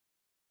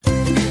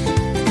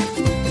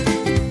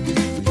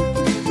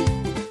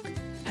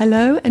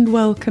Hello and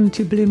welcome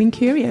to Blooming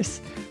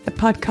Curious, the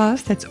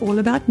podcast that's all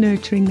about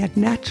nurturing that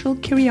natural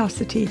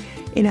curiosity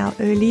in our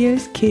early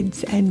years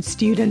kids and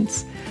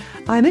students.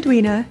 I'm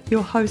Edwina,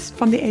 your host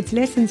from the Ed's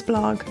Lessons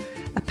blog,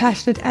 a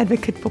passionate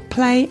advocate for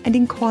play and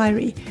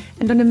inquiry,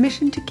 and on a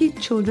mission to keep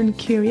children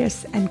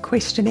curious and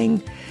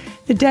questioning.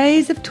 The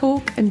days of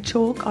talk and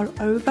chalk are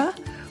over.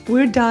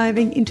 We're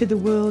diving into the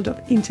world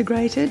of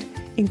integrated,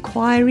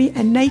 inquiry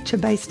and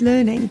nature-based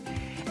learning,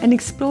 and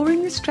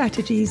exploring the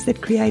strategies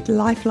that create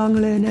lifelong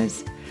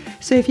learners.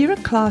 So if you're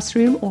a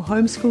classroom or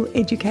homeschool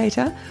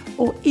educator,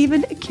 or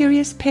even a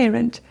curious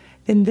parent,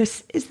 then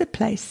this is the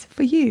place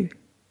for you.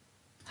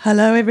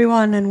 Hello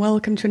everyone, and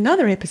welcome to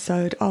another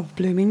episode of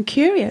Blooming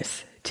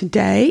Curious.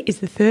 Today is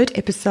the third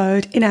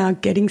episode in our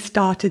Getting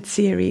Started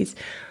series.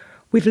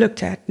 We've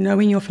looked at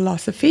knowing your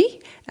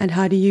philosophy and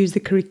how to use the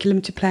curriculum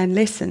to plan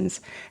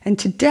lessons. And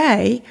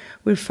today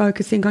we're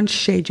focusing on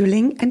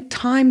scheduling and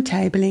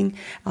timetabling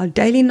our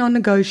daily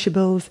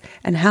non-negotiables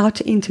and how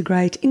to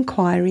integrate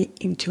inquiry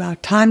into our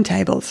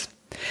timetables.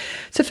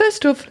 So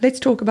first off, let's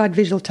talk about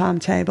visual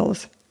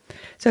timetables.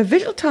 So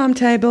visual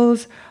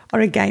timetables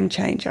are a game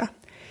changer.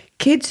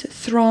 Kids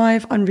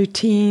thrive on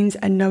routines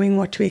and knowing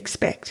what to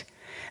expect.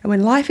 And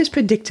when life is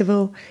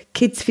predictable,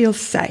 kids feel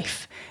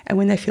safe. And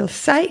when they feel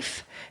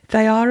safe,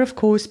 they are, of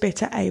course,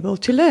 better able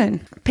to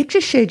learn. Picture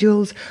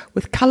schedules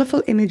with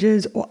colourful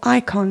images or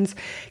icons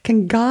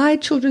can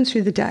guide children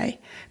through the day,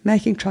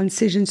 making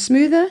transition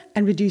smoother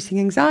and reducing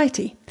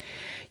anxiety.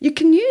 You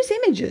can use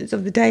images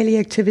of the daily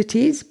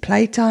activities,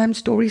 playtime,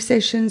 story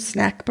sessions,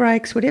 snack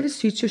breaks, whatever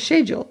suits your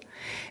schedule.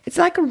 It's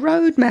like a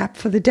roadmap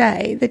for the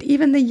day that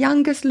even the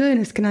youngest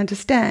learners can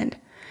understand.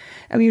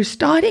 And when you're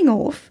starting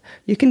off,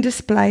 you can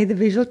display the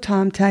visual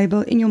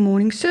timetable in your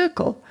morning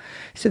circle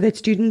so that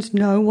students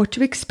know what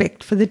to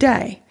expect for the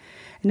day.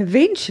 And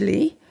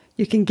eventually,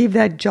 you can give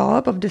that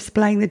job of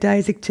displaying the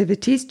day's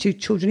activities to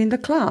children in the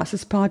class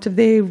as part of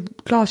their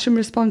classroom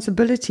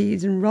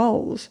responsibilities and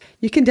roles.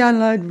 You can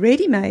download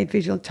ready-made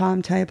visual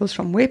timetables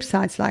from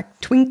websites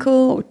like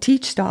Twinkle or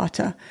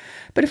TeachStarter.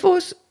 But of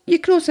course, you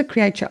can also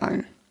create your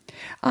own.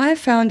 I have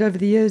found over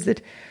the years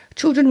that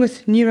children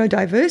with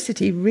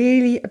neurodiversity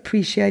really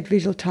appreciate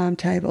visual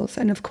timetables.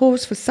 And of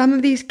course, for some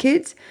of these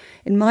kids,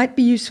 it might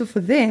be useful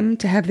for them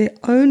to have their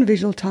own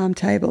visual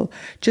timetable,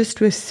 just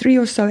with 3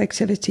 or so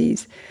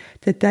activities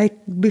that they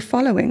be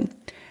following,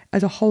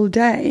 as a whole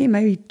day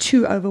may be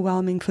too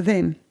overwhelming for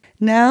them.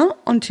 Now,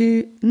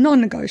 onto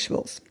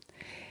non-negotiables.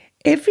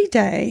 Every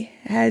day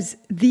has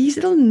these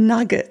little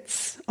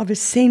nuggets of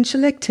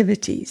essential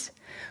activities,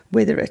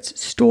 whether it's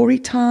story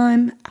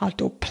time,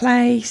 outdoor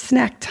play,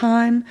 snack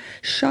time,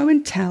 show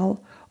and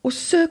tell, or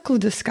circle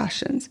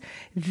discussions.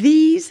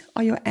 These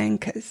are your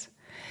anchors.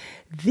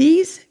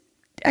 These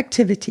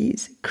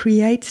activities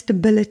create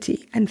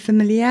stability and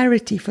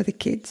familiarity for the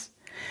kids.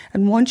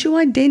 And once you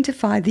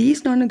identify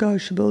these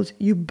non-negotiables,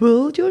 you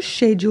build your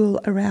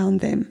schedule around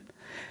them.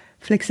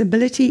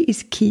 Flexibility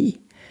is key,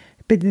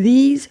 but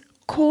these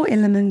core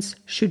elements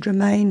should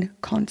remain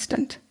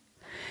constant.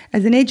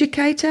 As an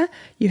educator,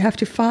 you have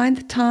to find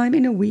the time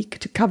in a week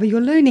to cover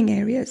your learning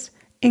areas: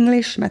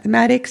 English,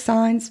 mathematics,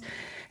 science,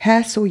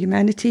 HAS or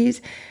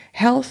humanities,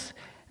 health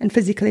and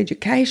physical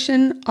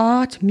education,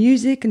 art,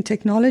 music and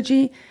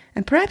technology,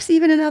 and perhaps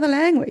even another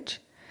language.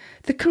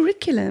 The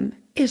curriculum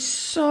is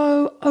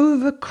so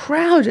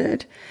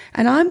overcrowded,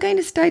 and I'm going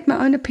to state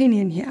my own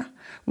opinion here,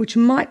 which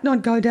might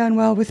not go down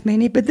well with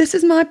many, but this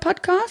is my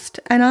podcast,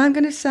 and I'm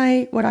going to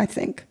say what I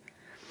think.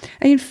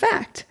 And in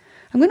fact,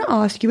 I'm going to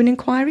ask you an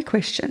inquiry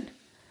question.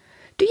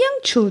 Do young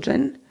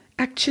children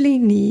actually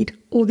need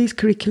all these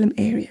curriculum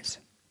areas?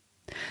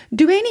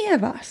 Do any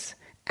of us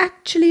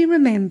actually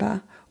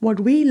remember what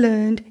we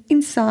learned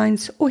in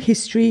science or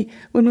history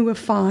when we were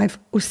 5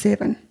 or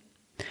 7?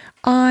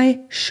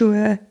 I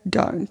sure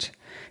don't.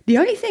 The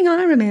only thing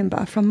I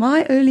remember from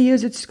my early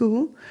years at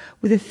school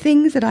were the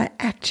things that I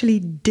actually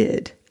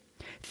did.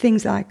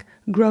 Things like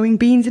growing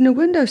beans in a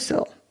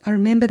windowsill. I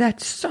remember that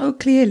so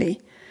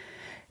clearly.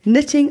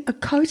 Knitting a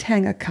coat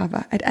hanger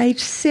cover at age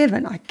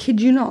 7, I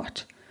kid you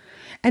not.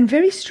 And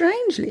very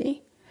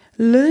strangely,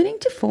 learning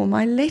to form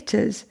my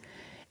letters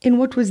in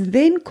what was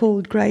then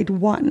called grade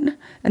 1,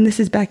 and this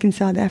is back in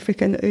South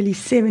Africa in the early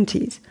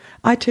 70s.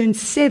 I turned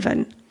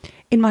 7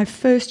 in my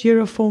first year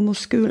of formal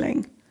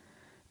schooling,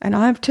 and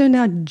I've turned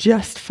out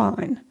just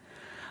fine.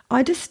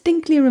 I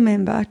distinctly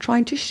remember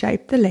trying to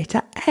shape the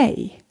letter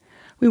A.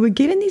 We were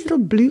given these little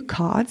blue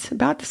cards,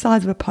 about the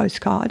size of a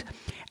postcard,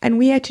 and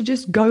we had to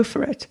just go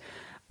for it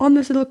on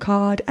this little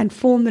card and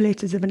form the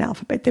letters of an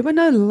alphabet. There were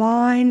no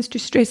lines to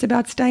stress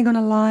about staying on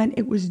a line.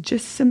 It was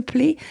just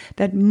simply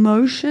that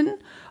motion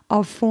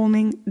of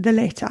forming the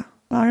letter.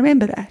 I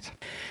remember that.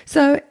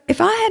 So if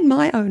I had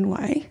my own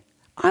way,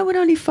 I would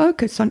only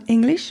focus on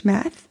English,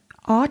 math,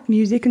 art,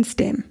 music, and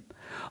STEM.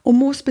 Or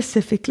more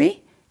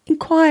specifically,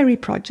 inquiry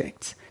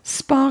projects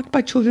sparked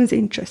by children's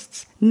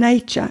interests,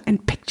 nature,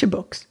 and picture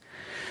books.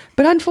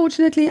 But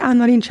unfortunately, I'm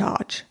not in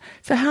charge.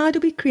 So how do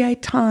we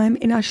create time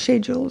in our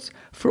schedules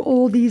for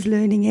all these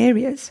learning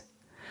areas?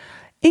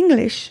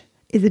 English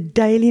is a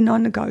daily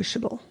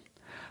non-negotiable.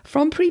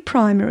 From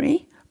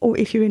pre-primary, or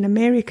if you're in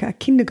America,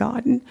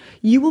 kindergarten,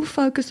 you will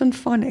focus on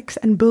phonics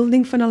and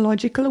building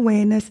phonological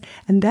awareness,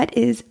 and that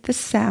is the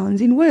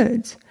sounds in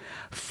words.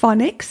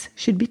 Phonics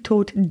should be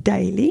taught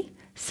daily,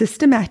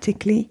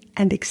 systematically,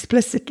 and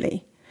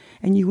explicitly.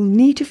 And you will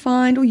need to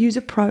find or use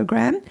a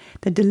program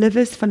that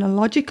delivers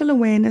phonological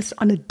awareness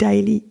on a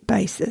daily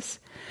basis.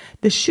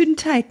 This shouldn't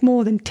take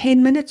more than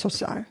 10 minutes or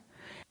so.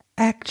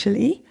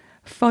 Actually,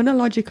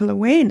 phonological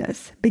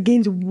awareness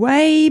begins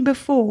way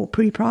before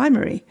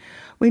pre-primary,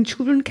 when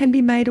children can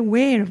be made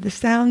aware of the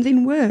sounds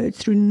in words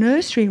through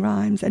nursery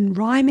rhymes and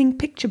rhyming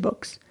picture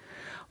books.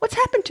 What's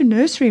happened to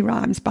nursery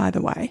rhymes, by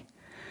the way?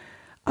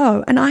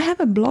 Oh, and I have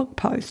a blog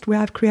post where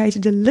I've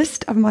created a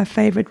list of my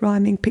favorite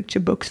rhyming picture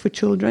books for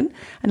children,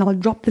 and I'll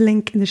drop the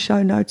link in the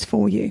show notes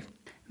for you.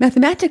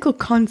 Mathematical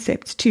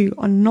concepts, too,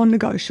 are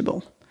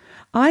non-negotiable.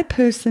 I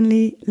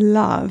personally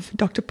love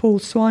Dr. Paul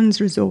Swan's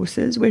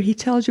resources, where he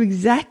tells you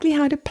exactly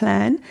how to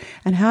plan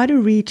and how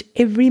to reach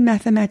every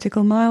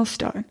mathematical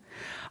milestone.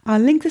 I'll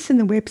link this in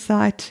the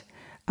website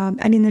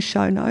and in the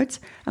show notes.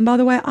 And by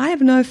the way, I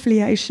have no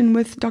affiliation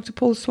with Dr.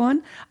 Paul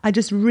Swan. I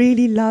just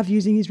really love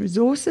using his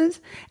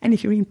resources. And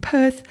if you're in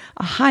Perth,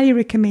 I highly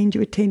recommend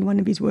you attend one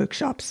of his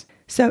workshops.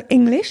 So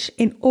English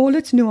in all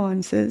its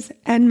nuances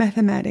and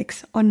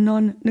mathematics are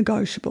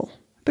non-negotiable.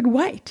 But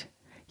wait,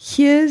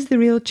 here's the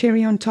real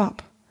cherry on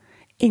top.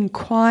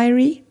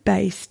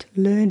 Inquiry-based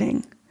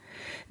learning.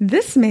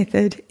 This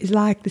method is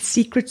like the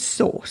secret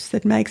sauce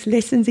that makes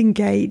lessons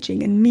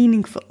engaging and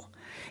meaningful.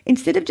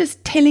 Instead of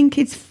just telling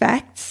kids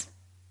facts,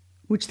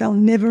 which they'll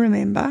never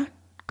remember,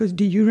 because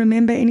do you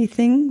remember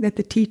anything that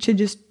the teacher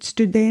just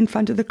stood there in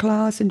front of the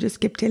class and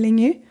just kept telling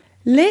you?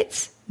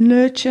 Let's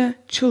nurture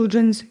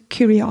children's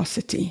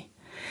curiosity.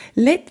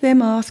 Let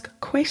them ask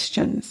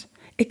questions,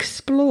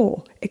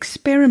 explore,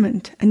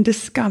 experiment, and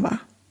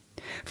discover.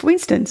 For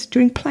instance,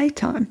 during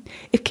playtime,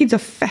 if kids are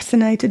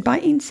fascinated by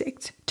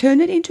insects, turn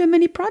it into a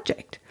mini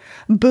project.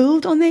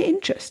 Build on their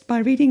interest by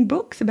reading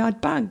books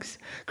about bugs,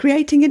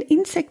 creating an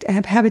insect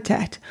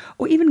habitat,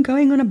 or even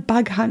going on a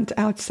bug hunt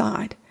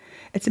outside.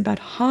 It's about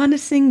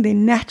harnessing their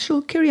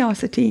natural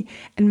curiosity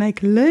and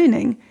make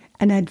learning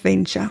an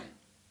adventure.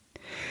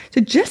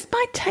 So just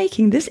by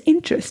taking this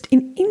interest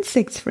in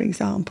insects, for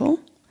example,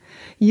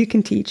 you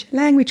can teach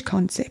language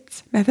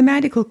concepts,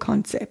 mathematical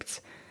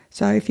concepts.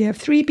 So if you have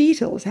 3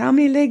 beetles, how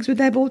many legs would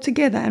they have all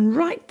together? And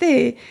right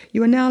there,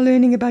 you are now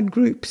learning about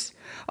groups,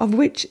 of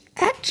which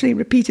actually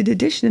repeated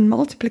addition and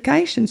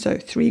multiplication, so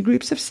 3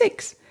 groups of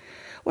 6.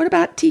 What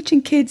about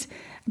teaching kids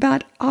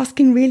about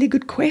asking really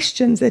good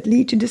questions that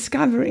lead to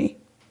discovery?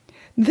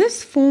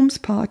 This forms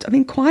part of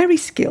inquiry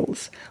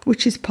skills,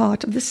 which is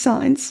part of the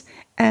science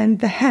and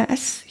the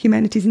HASS,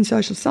 Humanities and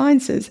Social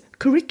Sciences,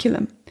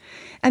 curriculum.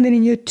 And then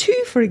in year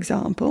 2, for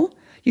example,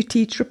 you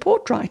teach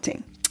report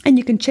writing. And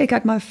you can check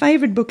out my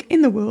favorite book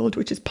in the world,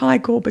 which is Pi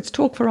Corbett's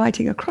Talk for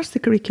Writing Across the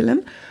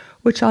Curriculum,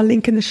 which I'll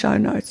link in the show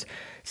notes.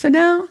 So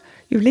now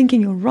you're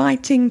linking your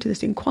writing to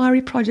this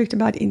inquiry project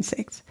about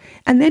insects.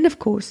 And then, of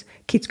course,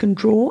 kids can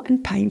draw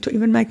and paint or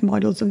even make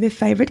models of their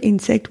favorite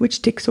insect,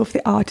 which ticks off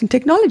the art and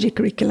technology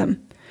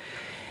curriculum.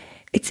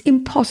 It's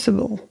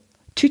impossible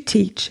to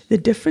teach the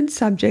different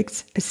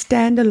subjects as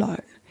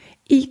standalone.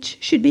 Each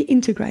should be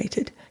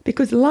integrated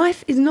because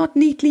life is not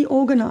neatly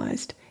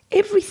organized.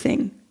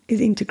 Everything is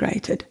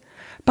integrated.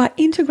 By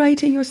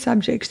integrating your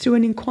subjects through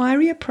an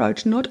inquiry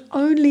approach, not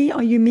only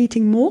are you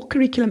meeting more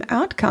curriculum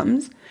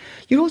outcomes,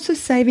 you're also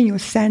saving your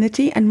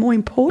sanity and, more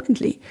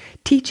importantly,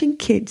 teaching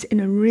kids in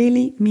a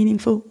really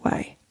meaningful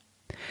way.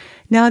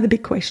 Now the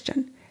big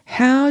question,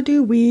 how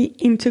do we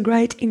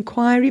integrate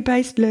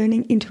inquiry-based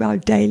learning into our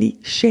daily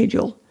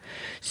schedule?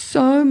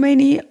 So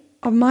many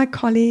of my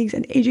colleagues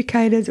and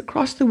educators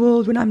across the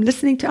world, when I'm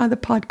listening to other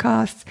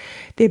podcasts,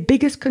 their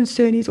biggest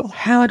concern is, well,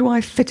 how do I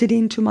fit it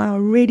into my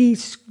already,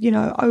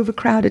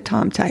 overcrowded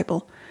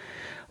timetable?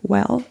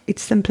 Well,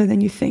 it's simpler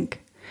than you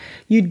think.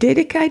 You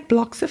dedicate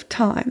blocks of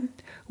time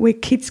where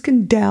kids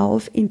can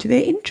delve into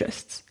their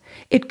interests.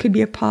 It could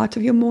be a part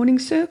of your morning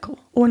circle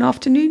or an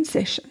afternoon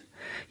session.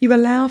 You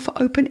allow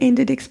for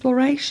open-ended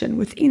exploration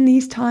within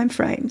these time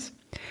frames.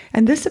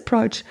 And this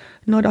approach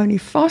not only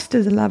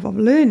fosters a love of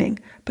learning,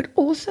 but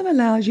also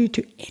allows you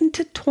to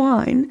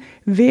intertwine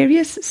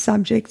various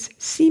subjects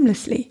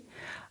seamlessly.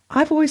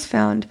 I've always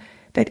found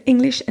that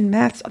English and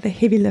maths are the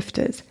heavy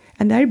lifters,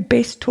 and they're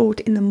best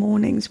taught in the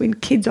mornings when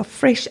kids are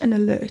fresh and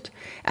alert.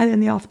 And in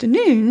the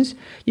afternoons,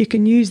 you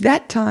can use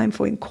that time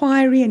for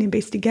inquiry and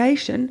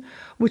investigation,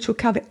 which will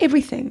cover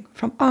everything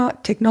from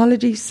art,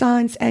 technology,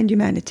 science, and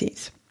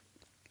humanities.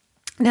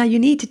 Now, you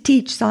need to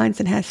teach science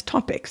and HASS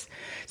topics.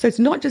 So it's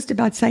not just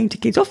about saying to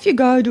kids, off you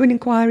go, do an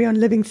inquiry on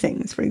living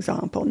things, for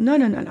example. No.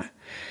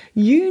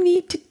 You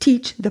need to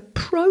teach the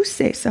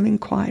process of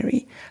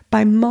inquiry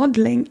by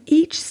modeling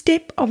each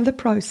step of the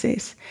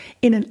process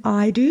in an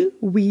I do,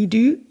 we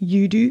do,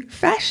 you do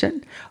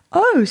fashion.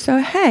 Oh, so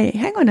hey,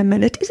 hang on a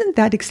minute. Isn't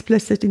that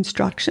explicit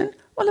instruction?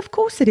 Well, of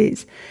course it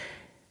is.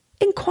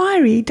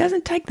 Inquiry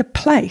doesn't take the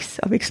place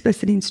of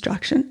explicit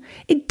instruction.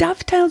 It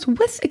dovetails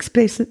with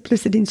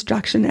explicit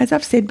instruction, as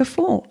I've said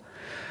before.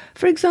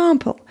 For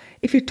example,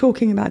 if you're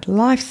talking about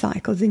life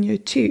cycles in Year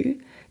 2,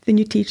 then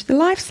you teach the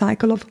life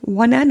cycle of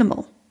one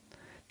animal,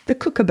 the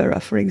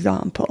kookaburra, for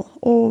example,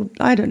 or,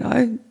 I don't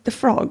know, the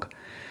frog.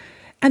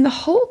 And the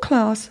whole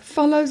class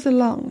follows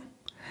along.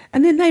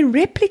 And then they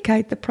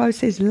replicate the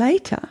process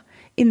later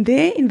in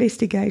their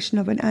investigation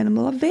of an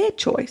animal of their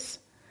choice.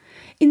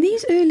 In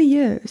these early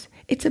years,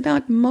 it's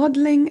about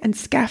modeling and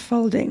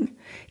scaffolding.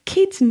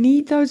 Kids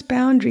need those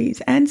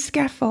boundaries and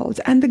scaffolds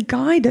and the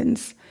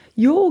guidance,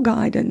 your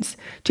guidance,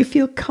 to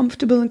feel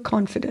comfortable and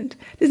confident.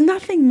 There's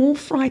nothing more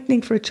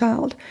frightening for a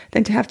child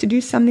than to have to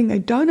do something they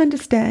don't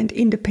understand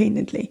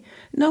independently.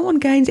 No one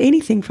gains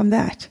anything from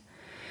that.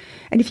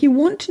 And if you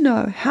want to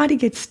know how to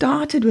get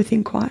started with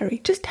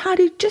inquiry, just how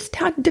to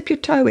dip your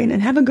toe in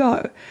and have a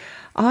go,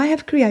 I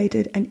have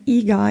created an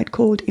e-guide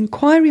called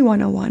Inquiry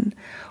 101,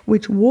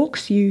 which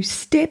walks you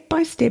step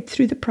by step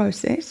through the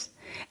process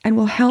and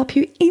will help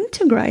you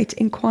integrate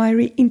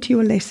inquiry into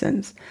your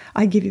lessons.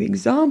 I give you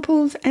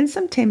examples and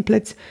some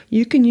templates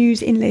you can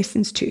use in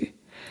lessons too.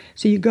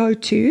 So you go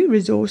to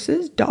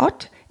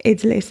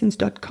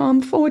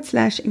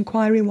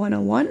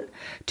resources.edslessons.com/inquiry101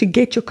 to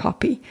get your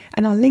copy,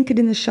 and I'll link it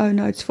in the show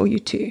notes for you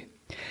too.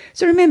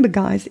 So remember,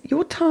 guys,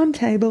 your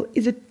timetable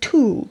is a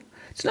tool.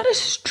 It's not a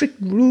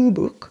strict rule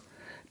book.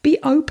 Be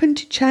open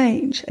to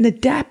change and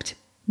adapt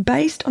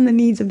based on the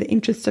needs of the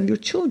interests of your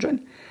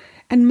children.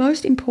 And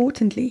most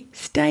importantly,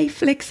 stay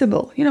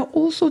flexible.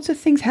 All sorts of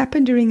things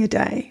happen during a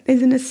day.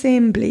 There's an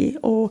assembly,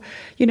 or,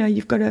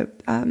 you've got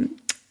an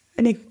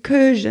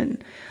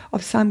incursion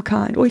of some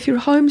kind. Or if you're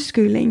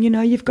homeschooling,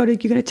 you're going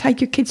to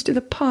take your kids to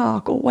the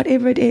park or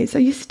whatever it is. So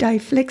you stay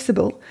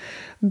flexible.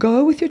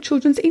 Go with your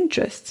children's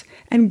interests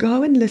and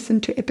go and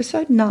listen to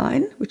episode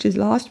 9, which is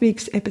last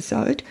week's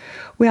episode,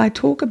 where I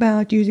talk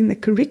about using the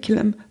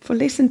curriculum for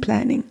lesson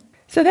planning.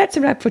 So that's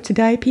a wrap for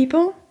today,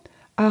 people.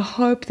 I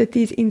hope that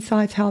these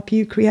insights help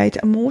you create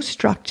a more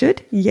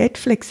structured yet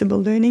flexible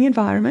learning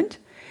environment.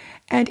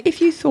 And if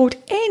you thought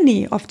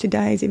any of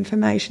today's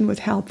information was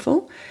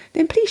helpful,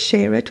 then please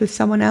share it with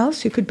someone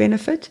else who could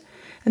benefit.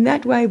 And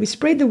that way we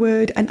spread the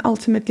word and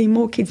ultimately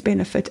more kids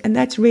benefit. And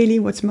that's really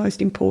what's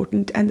most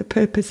important and the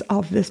purpose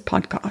of this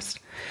podcast.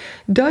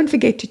 Don't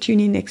forget to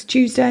tune in next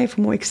Tuesday for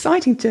more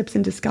exciting tips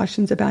and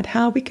discussions about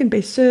how we can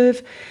best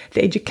serve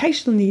the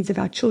educational needs of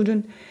our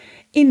children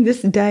in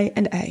this day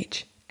and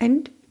age.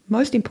 And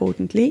most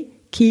importantly,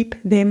 keep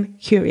them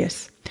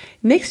curious.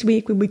 Next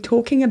week, we'll be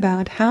talking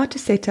about how to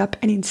set up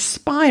an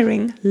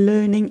inspiring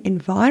learning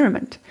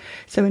environment.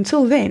 So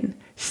until then,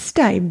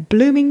 stay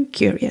blooming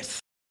curious.